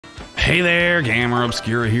Hey there, Gamer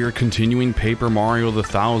Obscura here, continuing Paper Mario the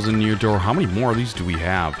 1,000-Year Door. How many more of these do we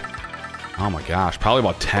have? Oh my gosh, probably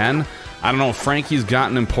about 10? I don't know, Frankie's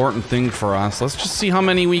got an important thing for us. Let's just see how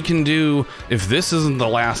many we can do. If this isn't the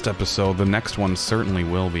last episode, the next one certainly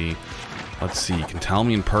will be. Let's see, he can tell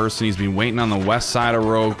me in person. He's been waiting on the west side of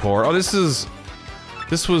Rogueport. Oh,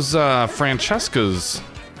 this was Francesca's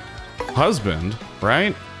husband,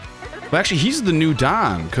 right? Well, actually, he's the new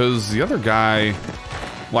Don, because the other guy...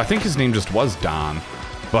 Well, I think his name just was Don,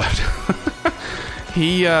 but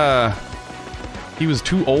he was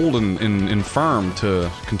too old and infirm to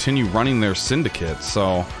continue running their syndicate,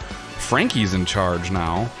 so Frankie's in charge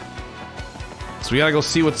now. So we gotta go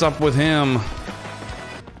see what's up with him.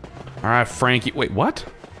 Alright, Frankie. Wait, what?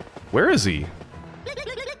 Where is he?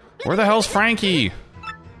 Where the hell's Frankie?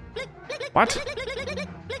 What?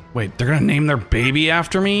 Wait, they're gonna name their baby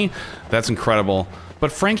after me? That's incredible.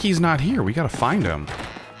 But Frankie's not here. We gotta find him.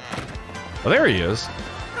 Oh, there he is.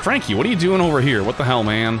 Frankie, what are you doing over here? What the hell,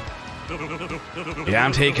 man? Yeah,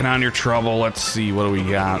 I'm taking on your trouble. Let's see, what do we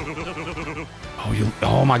got?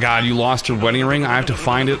 Oh my god, you lost your wedding ring? I have to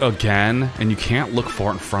find it again? And you can't look for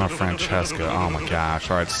it in front of Francesca. Oh my gosh.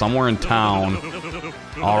 Alright, somewhere in town.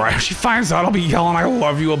 Alright, if she finds out, I'll be yelling, I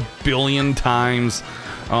love you a billion times.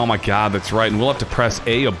 Oh my god, that's right. And we'll have to press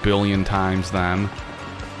A billion times then.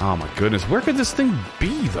 Oh my goodness. Where could this thing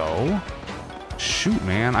be, though? Shoot,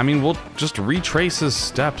 man. I mean, we'll just retrace his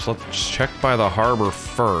steps. Let's check by the harbor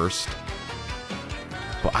first.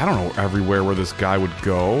 But I don't know everywhere where this guy would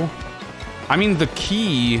go. I mean, the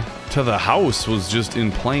key to the house was just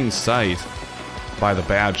in plain sight by the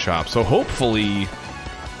bad shop. So hopefully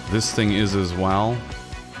this thing is as well.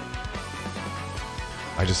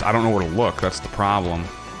 I don't know where to look. That's the problem.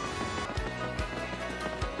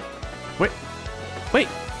 Wait.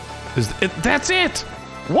 That's it!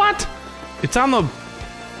 What? It's on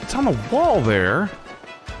the wall there.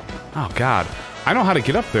 Oh god. I know how to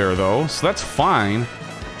get up there though, so that's fine.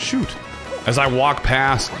 Shoot. As I walk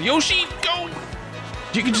past, Yoshi, go!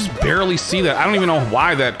 You can just barely see that. I don't even know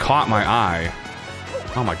why that caught my eye.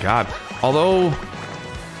 Oh my god. Although,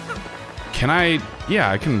 can I? Yeah,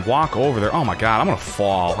 I can walk over there. Oh my god, I'm gonna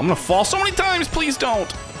fall. I'm gonna fall so many times, please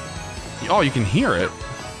don't! Oh, you can hear it.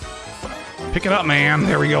 Pick it up, man.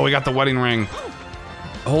 There we go, we got the wedding ring.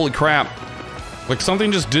 Holy crap. Like,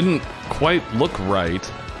 something just didn't quite look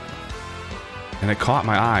right. And it caught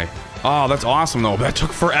my eye. Oh, that's awesome, though. That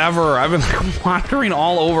took forever. I've been, like, wandering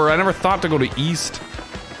all over. I never thought to go to East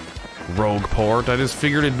Rogueport. I just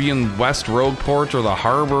figured it'd be in West Rogueport or the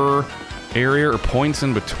harbor area or points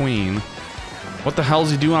in between. What the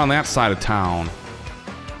hell's he doing on that side of town?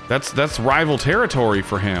 That's rival territory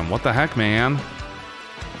for him. What the heck, man?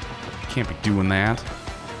 Can't be doing that.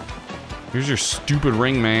 Here's your stupid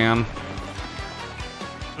ring, man.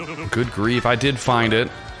 Good grief, I did find it.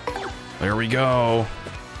 There we go.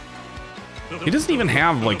 He doesn't even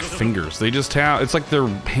have, like, fingers. They just have... It's like their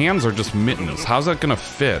hands are just mittens. How's that gonna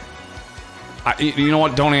fit? You know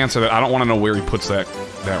what? Don't answer that. I don't want to know where he puts that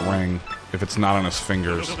ring if it's not on his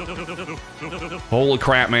fingers. Holy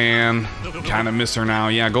crap, man. Kind of miss her now.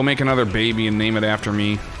 Yeah, go make another baby and name it after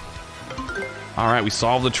me. Alright, we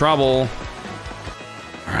solved the trouble.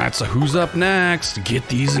 Alright, so who's up next? Get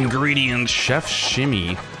these ingredients. Chef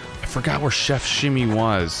Shimmy. I forgot where Chef Shimmy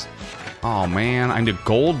was. Oh man, I need a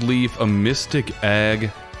gold leaf, a mystic egg,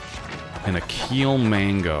 and a keel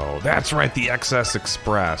mango. That's right, the XS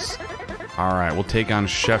Express. Alright, we'll take on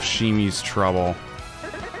Chef Shimmy's trouble.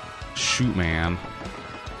 Shoot, man.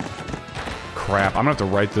 Crap, I'm gonna have to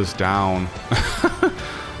write this down.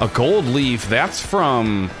 A gold leaf, that's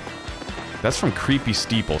from Creepy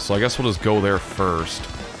Steeple, so I guess we'll just go there first.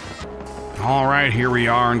 Alright, here we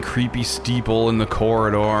are in Creepy Steeple in the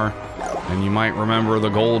corridor. And you might remember the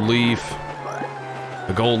gold leaf.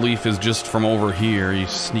 The gold leaf is just from over here. You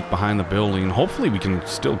sneak behind the building. Hopefully we can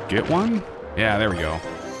still get one. Yeah, there we go.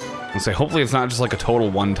 And say, hopefully it's not just like a total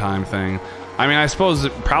one-time thing. I mean, I suppose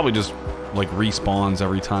it probably just like respawns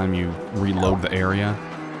every time you reload the area.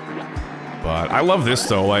 But I love this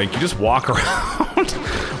though, like, you just walk around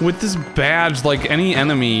with this badge, like any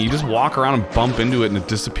enemy, you just walk around and bump into it and it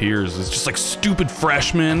disappears. It's just like stupid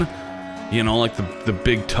freshmen, you know, like the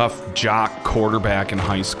big tough jock quarterback in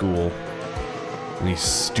high school. And these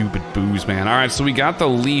stupid boos, man. Alright, so we got the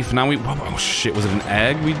leaf, now oh shit, was it an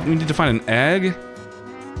egg? We need to find an egg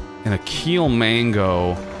and a keel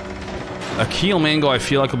mango. A keel mango I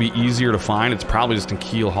feel like will be easier to find. It's probably just in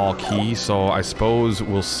Keel Hall Key, so I suppose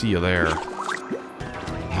we'll see you there.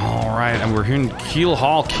 Alright, and we're here in Keel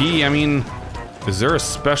Hall Key. I mean, is there a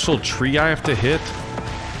special tree I have to hit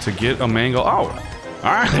to get a mango? Oh,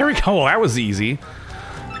 alright, there we go. That was easy.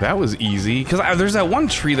 That was easy. Because there's that one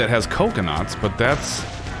tree that has coconuts, but that's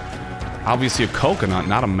obviously a coconut,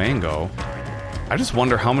 not a mango. I just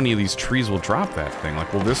wonder how many of these trees will drop that thing.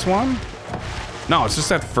 Like, will this one? No, it's just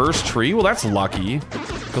that first tree. Well, that's lucky.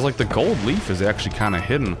 Because, like, the gold leaf is actually kind of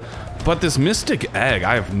hidden. But this mystic egg,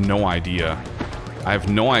 I have no idea. I have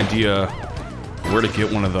no idea where to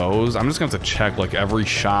get one of those. I'm just going to have to check, like, every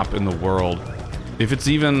shop in the world. If it's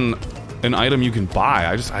even an item you can buy,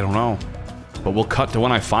 I don't know. But we'll cut to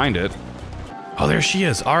when I find it. Oh, there she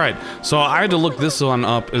is. All right. So I had to look this one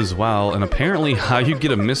up as well. And apparently how you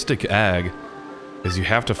get a mystic egg is you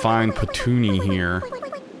have to find Petunia here.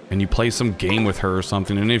 And you play some game with her or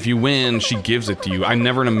something. And if you win, she gives it to you. I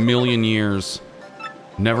never in a million years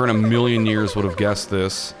would have guessed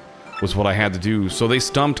this was what I had to do. So they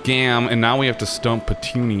stumped Gam, and now we have to stump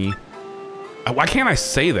Petunia. Why can't I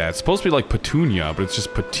say that? It's supposed to be like Petunia, but it's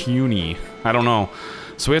just Petunia. I don't know.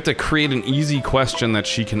 So we have to create an easy question that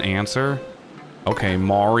she can answer. Okay,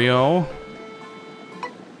 Mario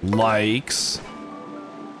likes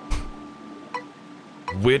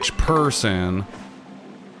which person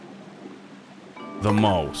the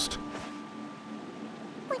most?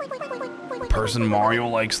 Person Mario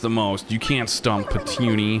likes the most. You can't stump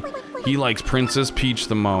Petunia. He likes Princess Peach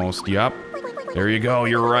the most. Yep. There you go.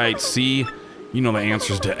 You're right. See? You know the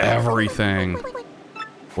answers to everything.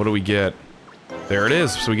 What do we get? There it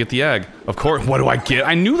is. So we get the egg. Of course. What do I get?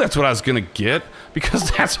 I knew that's what I was gonna get.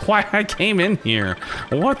 Because that's why I came in here.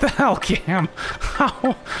 What the hell, Cam?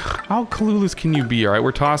 How clueless can you be? Alright,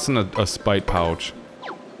 we're tossing a spite pouch.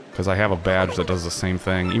 Because I have a badge that does the same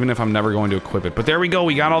thing, even if I'm never going to equip it. But there we go,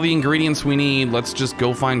 we got all the ingredients we need. Let's just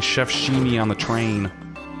go find Chef Sheeny on the train.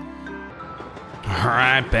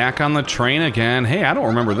 Alright, back on the train again. Hey, I don't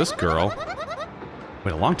remember this girl.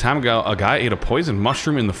 Wait, a long time ago, a guy ate a poison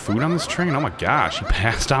mushroom in the food on this train? Oh my gosh, he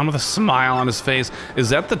passed on with a smile on his face. Is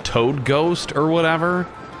that the Toad Ghost or whatever?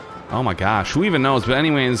 Oh my gosh, who even knows? But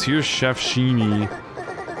anyways, here's Chef Sheeny.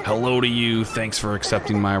 Hello to you, thanks for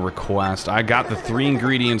accepting my request. I got the 3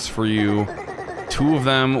 ingredients for you. 2 of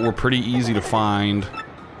them were pretty easy to find.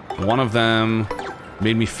 One of them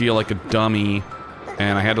made me feel like a dummy,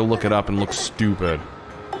 and I had to look it up and look stupid.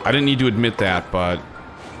 I didn't need to admit that, but...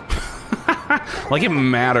 like it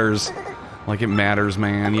matters. Like it matters,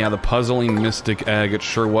 man. Yeah, the puzzling mystic egg, it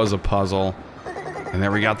sure was a puzzle. And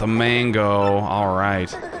there we got the mango.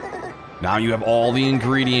 Alright. Now you have all the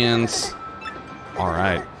ingredients.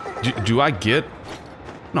 Alright. Do I get...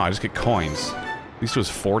 No, I just get coins. At least it was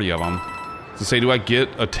 40 of them. To say, do I get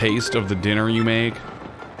a taste of the dinner you make?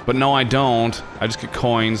 But no, I don't. I just get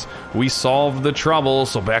coins. We solved the trouble,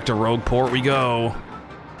 so back to Rogueport we go.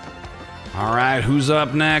 Alright, who's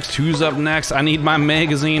up next? Who's up next? I need my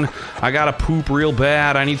magazine. I gotta poop real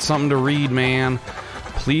bad. I need something to read, man.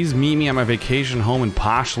 Please meet me at my vacation home in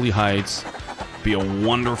Poshley Heights. Be a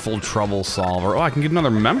wonderful trouble solver. Oh, I can get another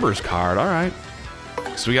member's card. Alright.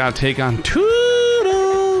 So we gotta take on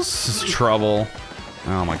Toodles' trouble.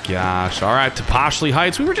 Oh my gosh. Alright, to Poshley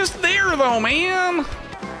Heights. We were just there though, man.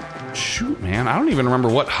 Shoot, man. I don't even remember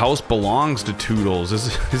what house belongs to Toodles.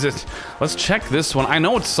 Is it... Let's check this one. I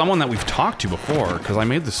know it's someone that we've talked to before, because I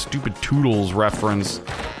made the stupid Toodles reference,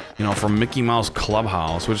 you know, from Mickey Mouse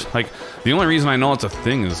Clubhouse, which, like, the only reason I know it's a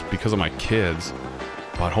thing is because of my kids.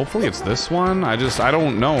 But hopefully it's this one. I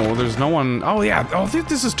don't know. There's no one... Oh, yeah. Oh,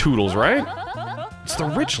 this is Toodles, right? It's the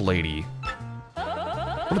rich lady.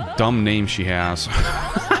 What a dumb name she has.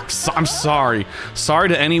 I'm sorry. Sorry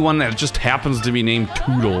to anyone that just happens to be named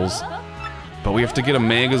Toodles. But we have to get a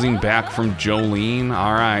magazine back from Jolene.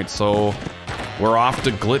 Alright, so we're off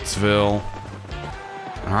to Glitzville.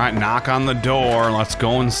 Alright, knock on the door. Let's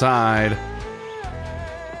go inside.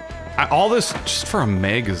 All this just for a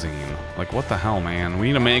magazine. Like, what the hell, man? We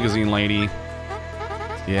need a magazine, lady.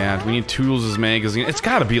 Yeah, we need Toodles' magazine. It's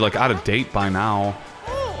gotta be, like, out of date by now.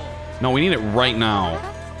 No, we need it right now.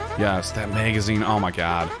 Yes, that magazine. Oh my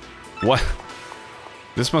god. What?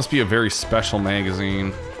 This must be a very special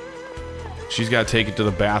magazine. She's got to take it to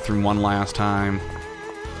the bathroom one last time.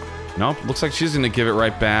 Nope, looks like she's going to give it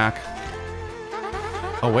right back.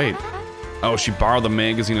 Oh, wait. Oh, she borrowed the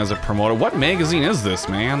magazine as a promoter. What magazine is this,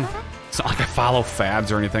 man? It's not like I follow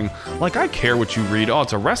fads or anything. Like, I care what you read. Oh,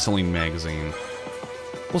 it's a wrestling magazine.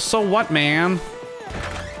 Well, so what, man?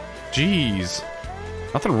 Jeez.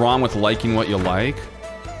 Nothing wrong with liking what you like.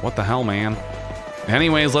 What the hell, man?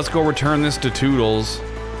 Anyways, let's go return this to Toodles.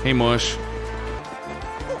 Hey, Mush.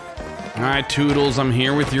 Alright, Toodles, I'm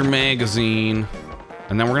here with your magazine.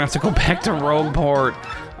 And then we're gonna have to go back to Rogueport.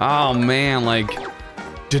 Oh, man, like...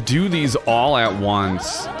 To do these all at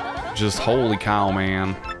once. Just holy cow,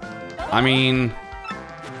 man. I mean...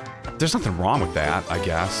 there's nothing wrong with that, I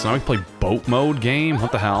guess. So now we play boat mode game.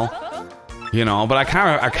 What the hell? You know, but I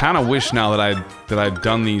kind of wish now that I'd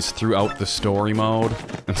done these throughout the story mode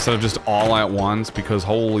instead of just all at once, because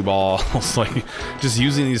holy balls, like just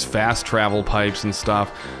using these fast travel pipes and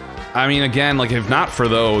stuff. I mean, again, like if not for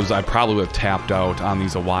those, I probably would have tapped out on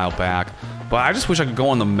these a while back. But I just wish I could go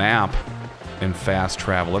on the map and fast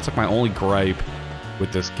travel. That's like my only gripe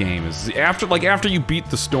with this game is after you beat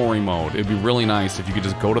the story mode, it'd be really nice if you could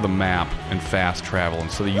just go to the map and fast travel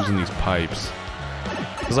instead of using these pipes.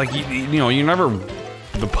 It's like, you know,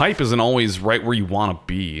 the pipe isn't always right where you want to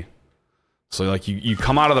be. So like you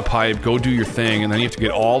come out of the pipe, go do your thing, and then you have to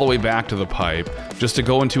get all the way back to the pipe just to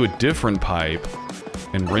go into a different pipe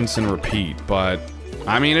and rinse and repeat. But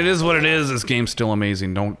I mean, it is what it is. This game's still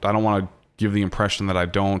amazing. I don't want to give the impression that I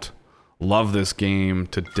don't love this game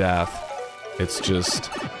to death. It's just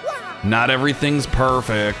not everything's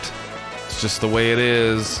perfect. It's just the way it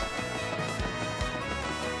is.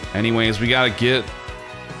 Anyways, we gotta get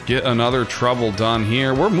another trouble done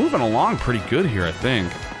here. We're moving along pretty good here, I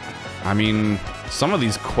think. I mean, some of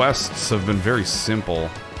these quests have been very simple.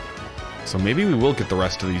 So maybe we will get the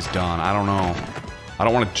rest of these done. I don't know. I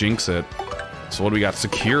don't want to jinx it. So what do we got?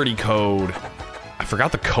 Security code. I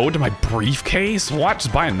forgot the code to my briefcase? What?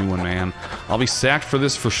 Just buy a new one, man. I'll be sacked for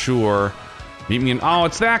this for sure. Meet me in... Oh,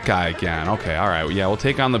 it's that guy again. Okay, alright. Yeah, we'll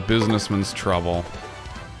take on the businessman's trouble.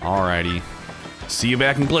 Alrighty. See you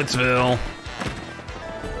back in Blitzville.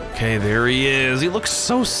 Okay, there he is. He looks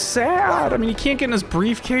so sad. I mean, he can't get in his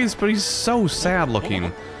briefcase, but he's so sad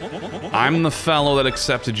looking. I'm the fellow that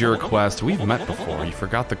accepted your request. We've met before. You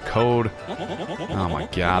forgot the code. Oh my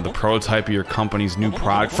god, the prototype of your company's new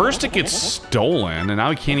product. First it gets stolen, and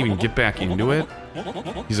now he can't even get back into it.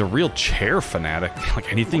 He's a real chair fanatic.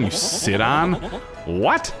 Like anything you sit on?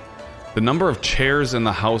 What? The number of chairs in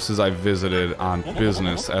the houses I visited on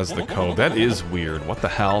business as the code. That is weird. What the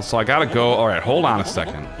hell? So I gotta go... Alright, hold on a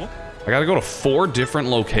second. I gotta go to 4 different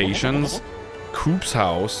locations. Coop's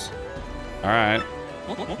house. Alright.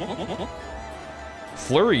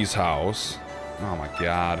 Flurry's house. Oh my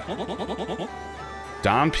god.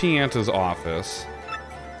 Don Pianta's office.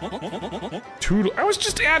 Toodle... I was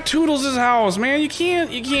just at Toodles' house, man. You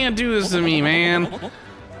can't do this to me, man.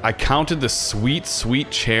 I counted the sweet, sweet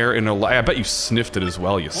chair in a... I bet you sniffed it as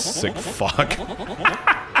well, you sick fuck.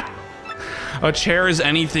 A chair is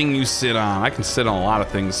anything you sit on. I can sit on a lot of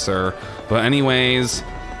things, sir. But anyways,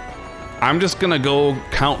 I'm just gonna go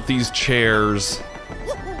count these chairs,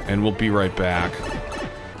 and we'll be right back.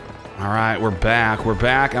 Alright, we're back,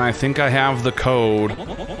 and I think I have the code.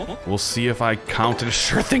 We'll see if I counted it.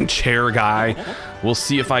 Sure thing, chair guy. We'll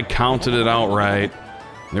see if I counted it out right.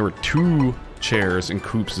 There were 2 chairs in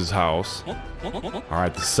Coops' house.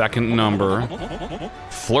 Alright, the second number.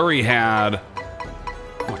 Flurry had...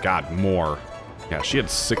 Oh my god, more. Yeah, she had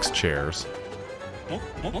 6 chairs.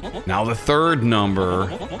 Now the third number.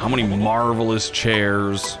 How many marvelous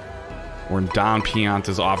chairs were in Don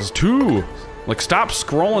Pianta's office? 2! Like, stop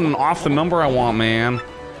scrolling off the number I want, man.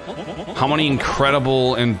 How many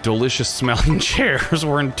incredible and delicious smelling chairs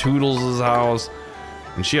were in Toodles' house?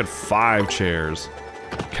 And she had 5 chairs.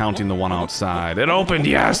 Counting the one outside. It opened,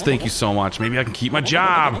 yes, thank you so much. Maybe I can keep my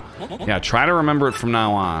job. Yeah, try to remember it from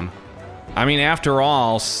now on. I mean, after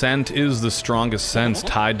all, scent is the strongest sense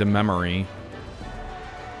tied to memory.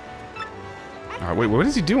 Alright, wait, what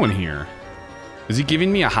is he doing here? Is he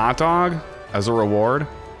giving me a hot dog as a reward?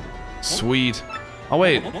 Sweet. Oh,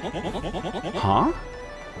 wait. Huh?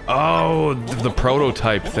 Oh, the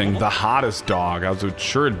prototype thing. The hottest dog. I was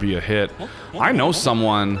sure it'd be a hit. I know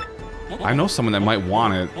someone that might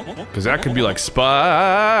want it, because that could be like spicy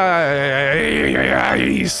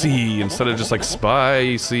instead of just like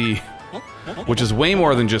spicy, which is way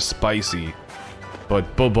more than just spicy.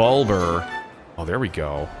 But Bubulber, oh, there we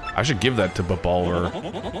go. I should give that to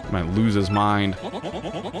Bubulber. Might lose his mind.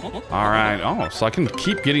 All right. Oh, so I can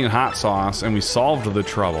keep getting hot sauce, and we solved the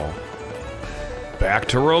trouble. Back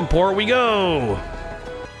to Rogueport we go.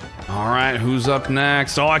 Alright, who's up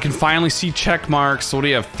next? Oh, I can finally see check marks. So what do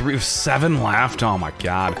you have? 7 left? Oh my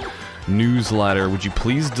god. Newsletter. Would you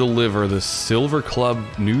please deliver the Silver Club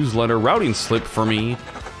newsletter routing slip for me?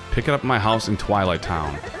 Pick it up at my house in Twilight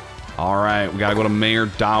Town. Alright, we gotta go to Mayor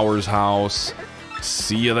Dower's house.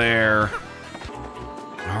 See you there.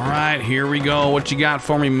 Alright, here we go. What you got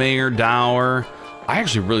for me, Mayor Dower? I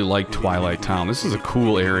actually really like Twilight Town. This is a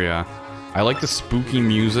cool area. I like the spooky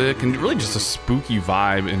music, and really just a spooky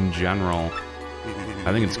vibe in general.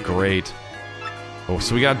 I think it's great. Oh,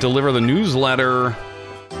 so we gotta deliver the newsletter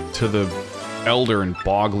to the Elder in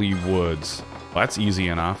Bogley Woods. Well, that's easy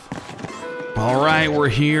enough. Alright, we're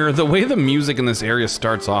here. The way the music in this area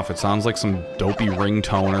starts off, it sounds like some dopey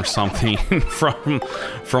ringtone or something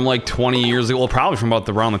from like 20 years ago. Well, probably from about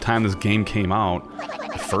around the time this game came out.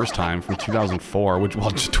 The first time, from 2004, which, well,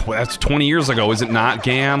 that's 20 years ago, is it not,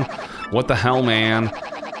 Gam? What the hell, man?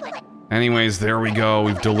 Anyways, there we go.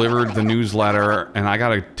 We've delivered the newsletter, and I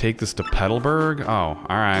gotta take this to Petalburg? Oh,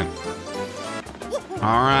 alright.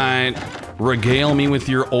 Alright. Regale me with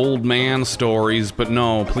your old man stories, but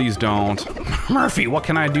no, please don't. Murphy, what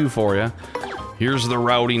can I do for you? Here's the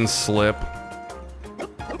routing slip.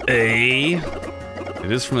 It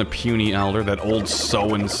is from the puny elder, that old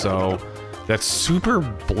so-and-so. That super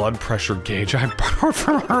blood pressure gauge I borrowed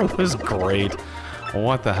from her was great.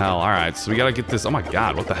 What the hell? Alright, so we gotta get this. Oh my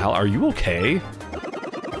god, what the hell? Are you okay?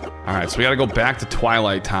 Alright, so we gotta go back to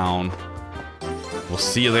Twilight Town. We'll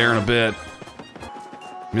see you there in a bit.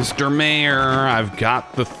 Mr. Mayor, I've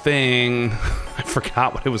got the thing. I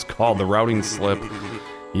forgot what it was called, the routing slip.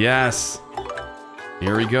 Yes.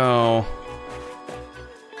 Here we go.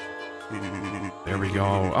 There we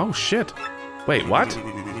go. Oh, shit. Wait, what?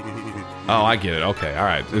 Oh, I get it. Okay,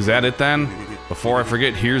 alright. Is that it then? Before I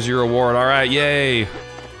forget, here's your award. Alright, yay.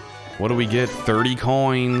 What do we get? 30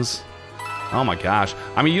 coins. Oh my gosh.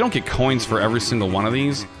 I mean, you don't get coins for every single one of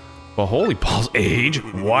these. But holy balls. Age?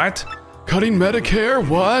 What? Cutting Medicare?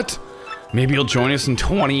 What? Maybe you'll join us in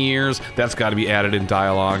 20 years. That's got to be added in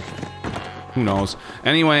dialogue. Who knows?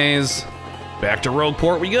 Anyways, back to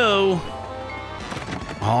Rogueport we go.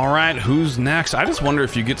 Alright, who's next? I just wonder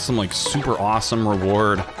if you get some, like, super awesome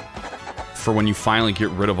reward for when you finally get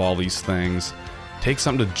rid of all these things. Take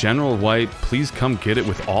something to General White. Please come get it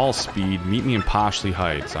with all speed. Meet me in Poshley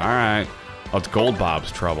Heights. Alright. Oh, it's Gold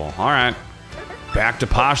Bob's trouble. Alright. Back to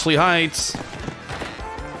Poshley Heights.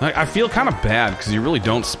 I feel kind of bad, because you really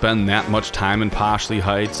don't spend that much time in Poshley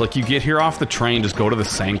Heights. Like, you get here off the train, just go to the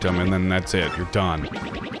Sanctum, and then that's it. You're done.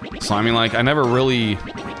 So, I mean, like, I never really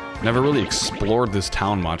explored this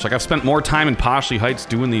town much. Like, I've spent more time in Poshley Heights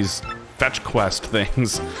doing these fetch quest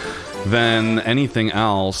things than anything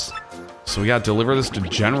else. So we gotta deliver this to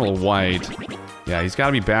General White. Yeah, he's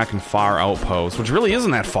gotta be back in Far Outpost, which really isn't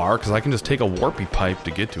that far, because I can just take a warpy pipe to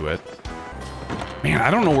get to it. Man,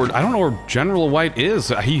 I don't know where General White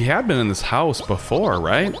is. He had been in this house before,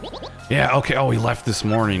 right? Yeah, okay. Oh, he left this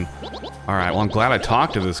morning. Alright, well, I'm glad I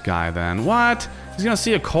talked to this guy then. What? He's gonna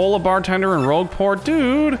see a cola bartender in Rogueport?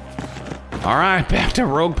 Dude! Alright, back to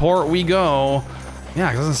Rogueport we go. Yeah,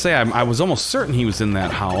 I was gonna say, I was almost certain he was in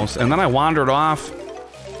that house, and then I wandered off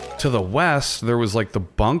to the west. There was, like, the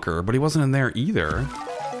bunker, but he wasn't in there either.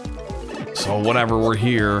 So, whatever, we're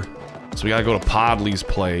here. So we gotta go to Podley's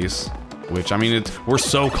place. Which, I mean, we're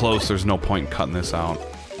so close, there's no point in cutting this out.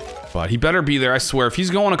 But he better be there, I swear. If he's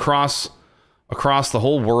going across the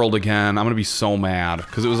whole world again, I'm gonna be so mad.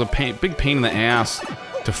 Because it was a big pain in the ass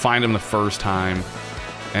to find him the first time.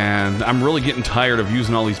 And I'm really getting tired of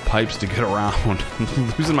using all these pipes to get around.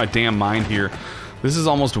 I'm losing my damn mind here. This is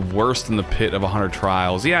almost worse than the pit of 100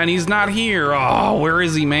 trials. Yeah, and he's not here. Oh, where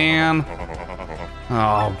is he, man?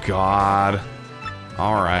 Oh, God.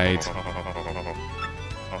 Alright.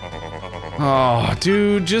 Oh,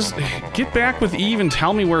 dude, just get back with Eve and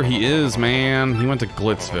tell me where he is, man. He went to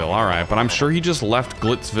Glitzville, alright, but I'm sure he just left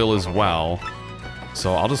Glitzville as well.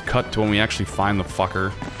 So I'll just cut to when we actually find the fucker.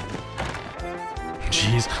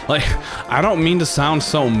 Jeez, like, I don't mean to sound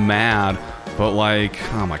so mad, but like,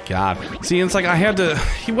 oh my god. See, it's like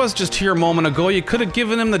he was just here a moment ago. You could have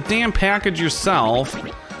given him the damn package yourself.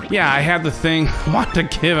 Yeah, I had the thing, wanted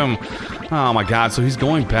to give him. Oh my god, so he's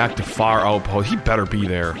going back to Far Outpost. He better be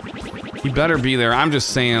there. He better be there. I'm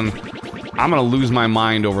just saying, I'm gonna lose my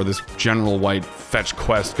mind over this General White fetch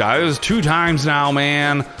quest guy. This is 2 times now,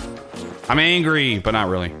 man. I'm angry, but not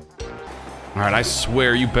really. Alright, I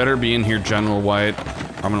swear, you better be in here, General White,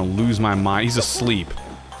 or I'm gonna lose my mind. He's asleep.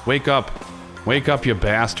 Wake up. Wake up, you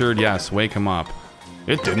bastard. Yes, wake him up.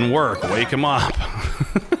 It didn't work. Wake him up.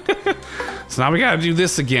 So now we gotta do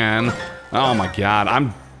this again. Oh my god.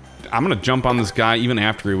 I'm gonna jump on this guy even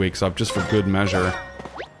after he wakes up, just for good measure.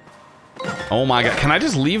 Oh my god, can I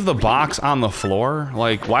just leave the box on the floor?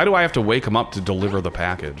 Like, why do I have to wake him up to deliver the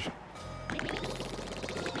package?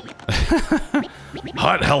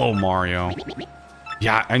 Hut, hello, Mario.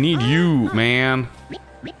 Yeah, I need you, man.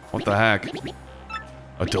 What the heck?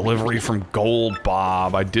 A delivery from Gold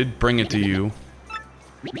Bob. I did bring it to you.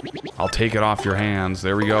 I'll take it off your hands.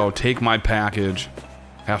 There we go. Take my package.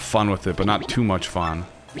 Have fun with it, but not too much fun.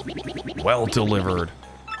 Well delivered.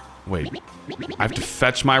 Wait. I have to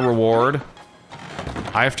fetch my reward?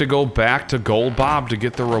 I have to go back to Gold Bob to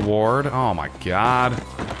get the reward? Oh my god.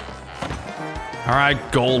 All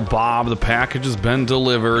right, Gold Bob, the package has been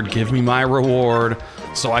delivered. Give me my reward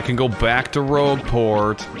so I can go back to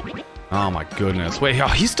Rogueport. Oh my goodness. Wait, oh,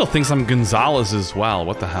 he still thinks I'm Gonzalez as well.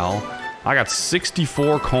 What the hell? I got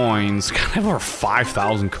 64 coins. God, I have over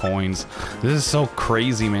 5,000 coins. This is so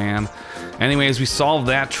crazy, man. Anyways, we solved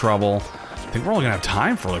that trouble. I think we're only gonna have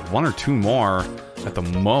time for like 1 or 2 more at the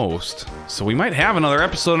most. So we might have another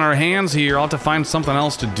episode in our hands here. I'll have to find something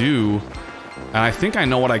else to do. And I think I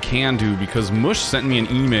know what I can do because Mush sent me an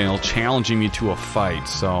email challenging me to a fight,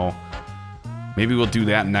 so maybe we'll do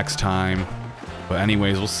that next time. But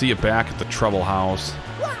anyways, we'll see you back at the Trouble House.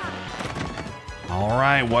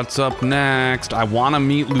 Alright, what's up next? I want to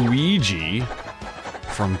meet Luigi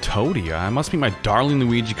from Toadia. I must meet my darling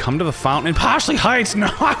Luigi. Come to the fountain in Poshley Heights. No,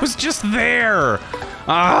 I was just there.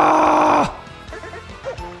 Ah!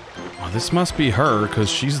 Oh, this must be her because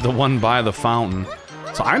she's the one by the fountain.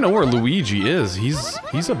 So I know where Luigi is. He's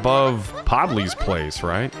above Podley's place,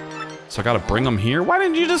 right? So I gotta bring him here. Why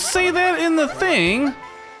didn't you just say that in the thing?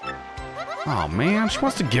 Oh man, she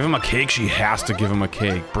wants to give him a cake. She has to give him a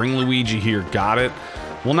cake. Bring Luigi here, got it?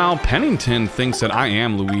 Well now Pennington thinks that I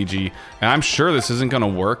am Luigi. And I'm sure this isn't gonna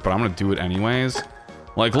work, but I'm gonna do it anyways.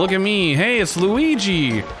 Like, look at me. Hey, it's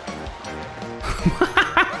Luigi.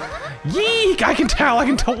 Yeek, I can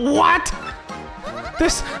tell, what?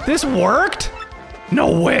 This worked?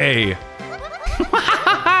 No way!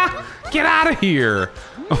 Get out of here!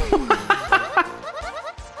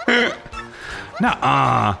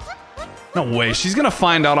 Nuh-uh. No way, she's gonna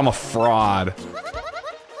find out I'm a fraud.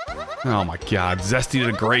 Oh my god, Zesty did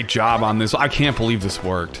a great job on this. I can't believe this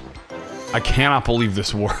worked. I cannot believe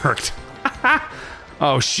this worked.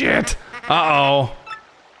 Oh shit! Uh-oh.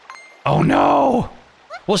 Oh no!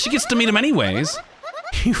 Well, she gets to meet him anyways.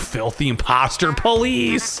 You filthy imposter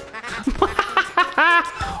police!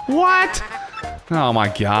 What? Oh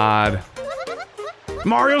my god.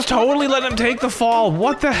 Mario's totally let him take the fall.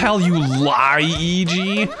 What the hell, you lie,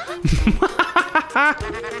 EG?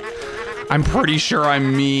 I'm pretty sure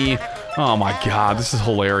I'm me. Oh my god, this is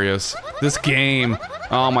hilarious. This game.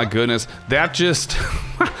 Oh my goodness. That just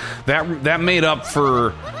that made up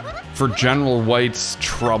for General White's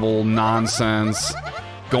trouble nonsense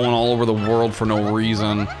going all over the world for no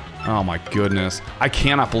reason. Oh my goodness. I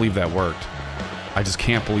cannot believe that worked. I just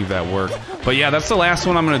can't believe that worked. But yeah, that's the last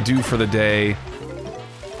one I'm gonna do for the day.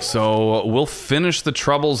 So we'll finish the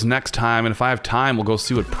troubles next time, and if I have time, we'll go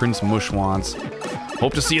see what Prince Mush wants.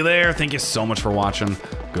 Hope to see you there. Thank you so much for watching.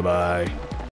 Goodbye.